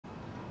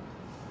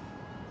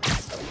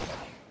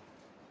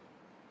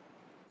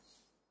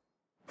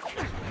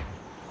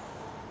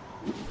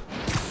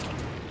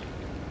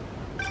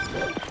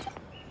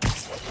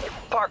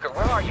Parker,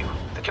 where are you?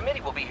 The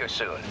committee will be here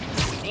soon.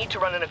 We need to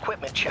run an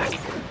equipment check.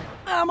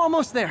 I'm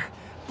almost there.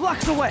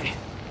 Blocks away.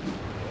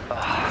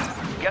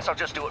 Guess I'll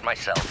just do it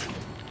myself.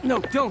 No,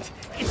 don't.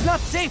 It's not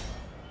safe.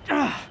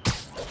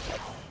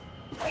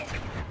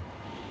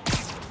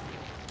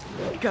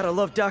 Gotta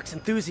love Doc's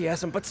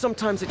enthusiasm, but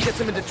sometimes it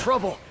gets him into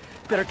trouble.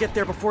 Better get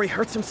there before he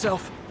hurts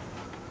himself.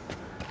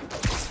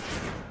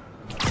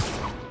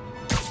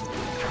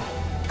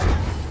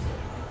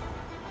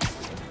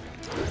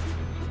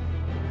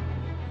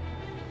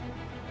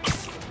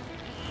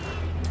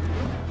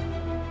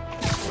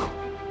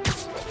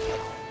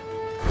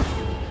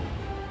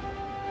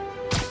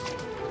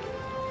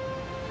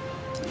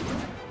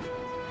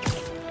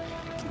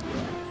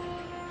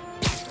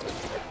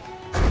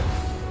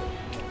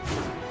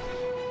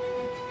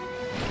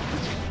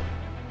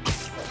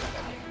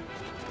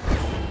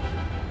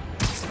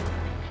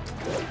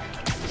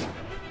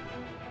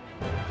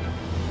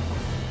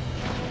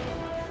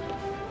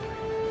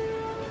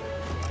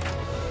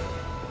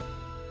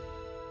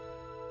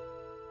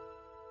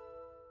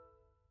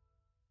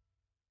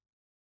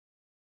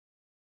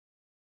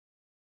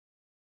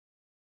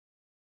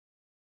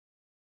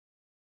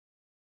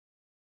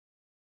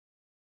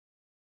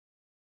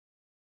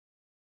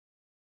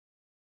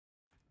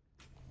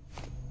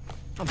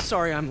 I'm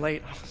sorry I'm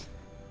late.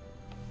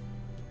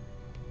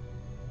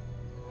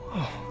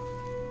 Oh.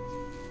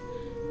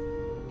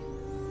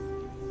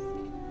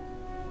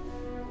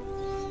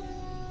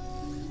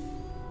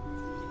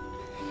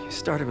 You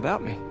started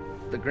without me.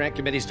 The grant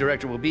committee's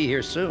director will be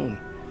here soon.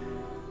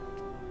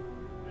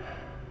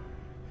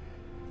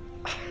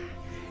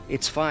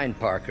 It's fine,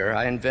 Parker.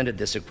 I invented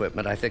this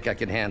equipment. I think I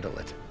can handle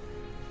it.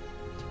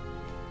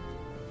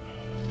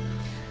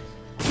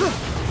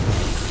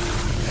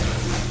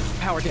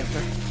 Power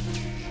dampener.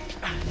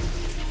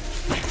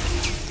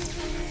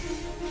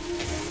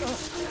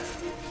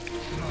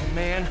 Oh,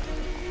 man.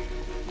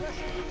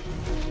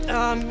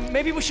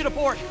 Maybe we should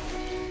abort.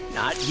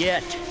 Not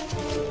yet.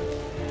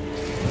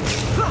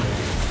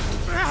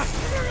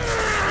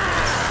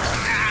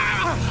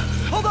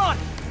 Hold on!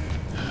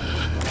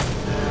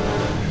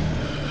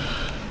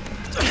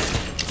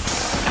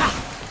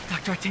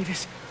 Dr.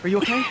 Octavius, are you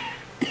okay?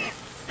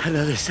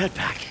 Another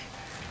setback.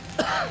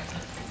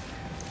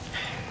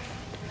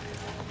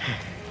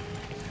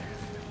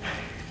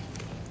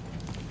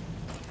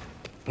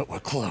 But we're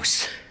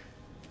close.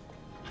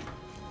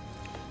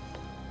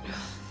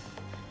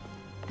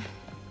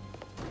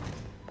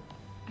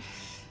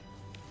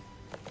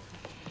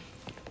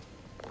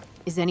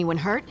 Is anyone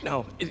hurt?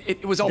 No,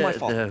 it was all my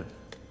fault. The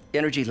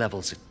energy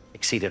levels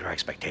exceeded our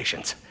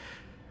expectations.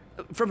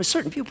 From a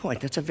certain viewpoint,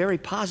 that's a very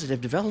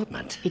positive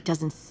development. It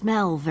doesn't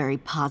smell very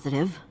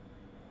positive.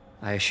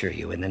 I assure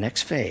you, in the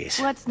next phase...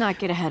 Let's not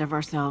get ahead of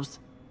ourselves.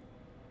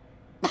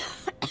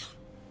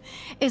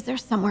 Is there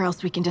somewhere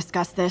else we can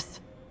discuss this?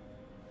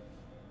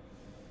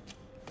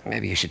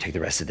 Maybe you should take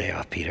the rest of the day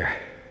off, Peter.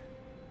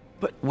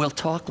 But we'll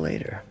talk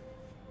later.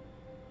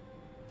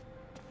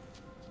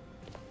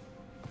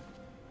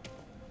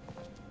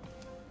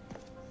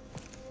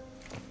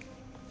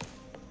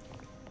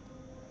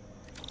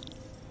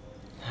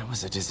 that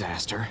was a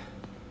disaster.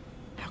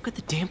 How could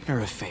the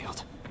dampener have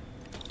failed?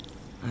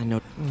 I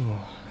know... Ooh,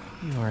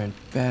 you are in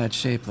bad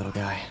shape, little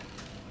guy.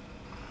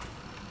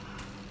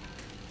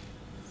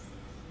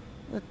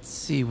 Let's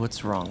see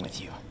what's wrong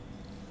with you.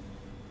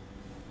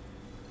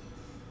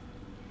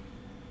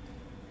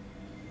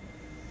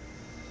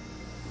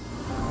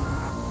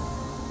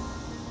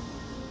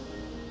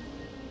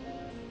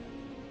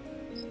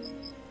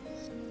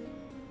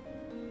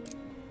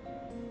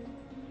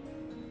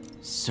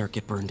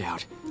 Circuit burned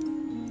out.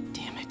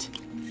 Damn it.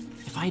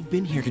 If I had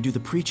been here to do the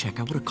pre-check,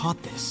 I would have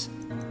caught this.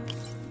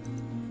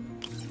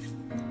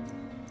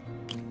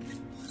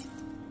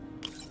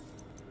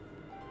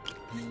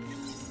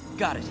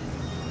 Got it.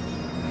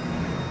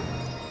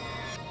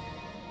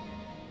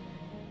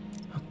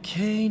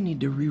 Okay, need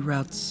to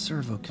reroute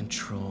servo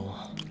control.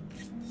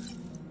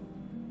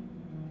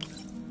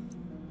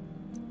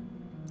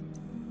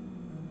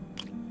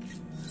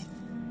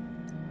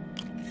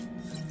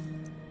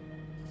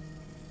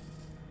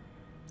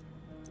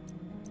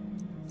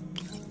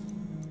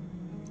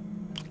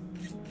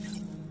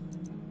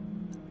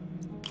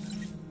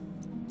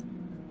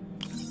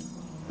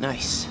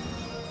 Nice.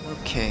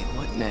 Okay,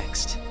 what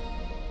next?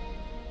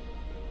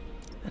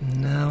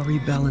 And now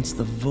rebalance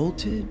the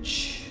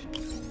voltage.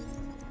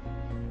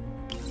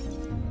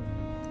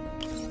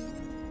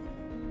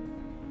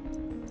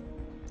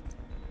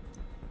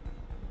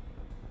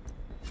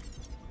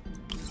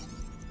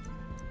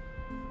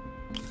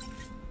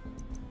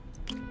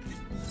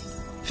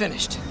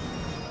 Finished.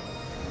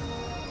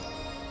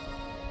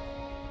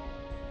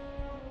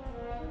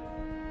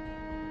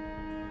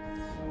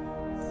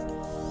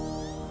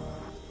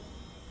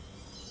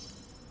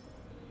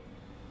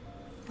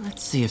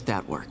 Let's see if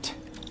that worked.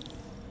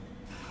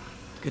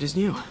 Good as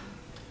new.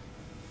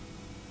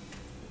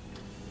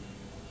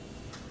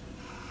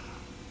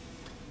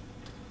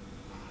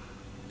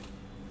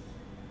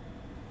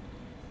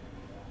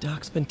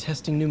 Doc's been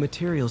testing new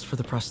materials for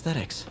the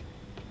prosthetics.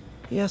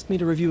 He asked me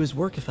to review his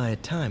work if I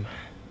had time.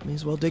 May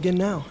as well dig in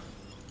now.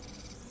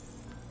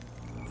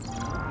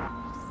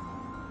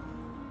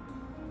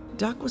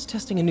 Doc was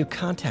testing a new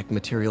contact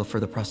material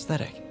for the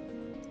prosthetic.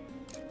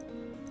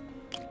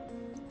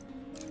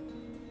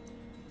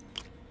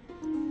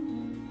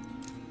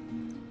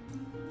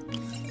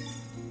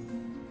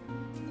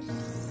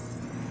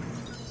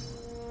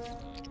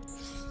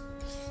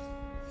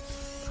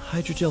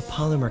 Hydrogel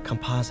polymer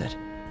composite.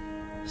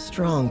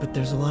 Strong, but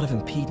there's a lot of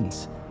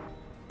impedance.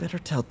 Better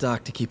tell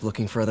Doc to keep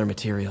looking for other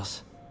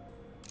materials.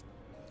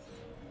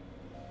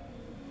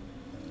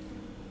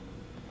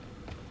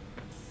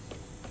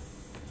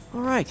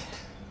 All right.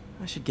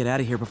 I should get out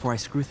of here before I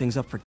screw things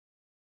up for...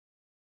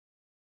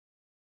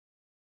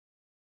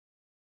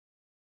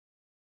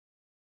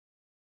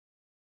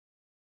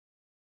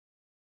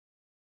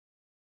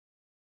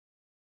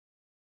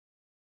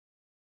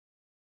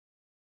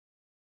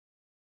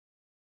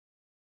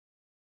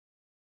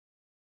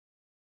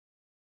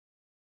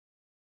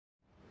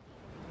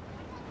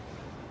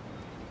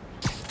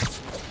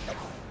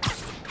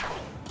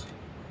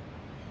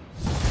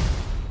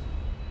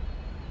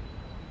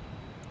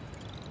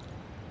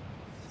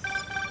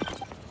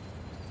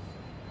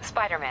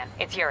 Spider-Man,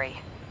 it's Yuri.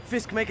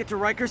 Fisk make it to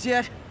Rikers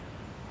yet?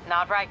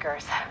 Not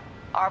Rikers.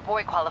 Our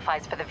boy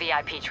qualifies for the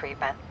VIP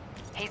treatment.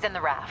 He's in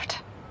the raft.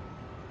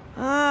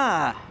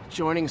 Ah,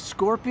 joining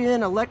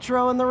Scorpion,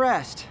 Electro, and the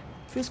rest.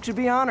 Fisk should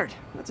be honored.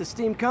 That's a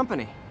steam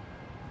company.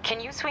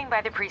 Can you swing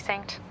by the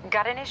precinct?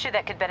 Got an issue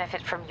that could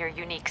benefit from your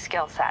unique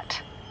skill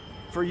set.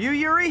 For you,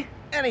 Yuri?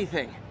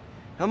 Anything.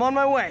 I'm on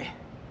my way.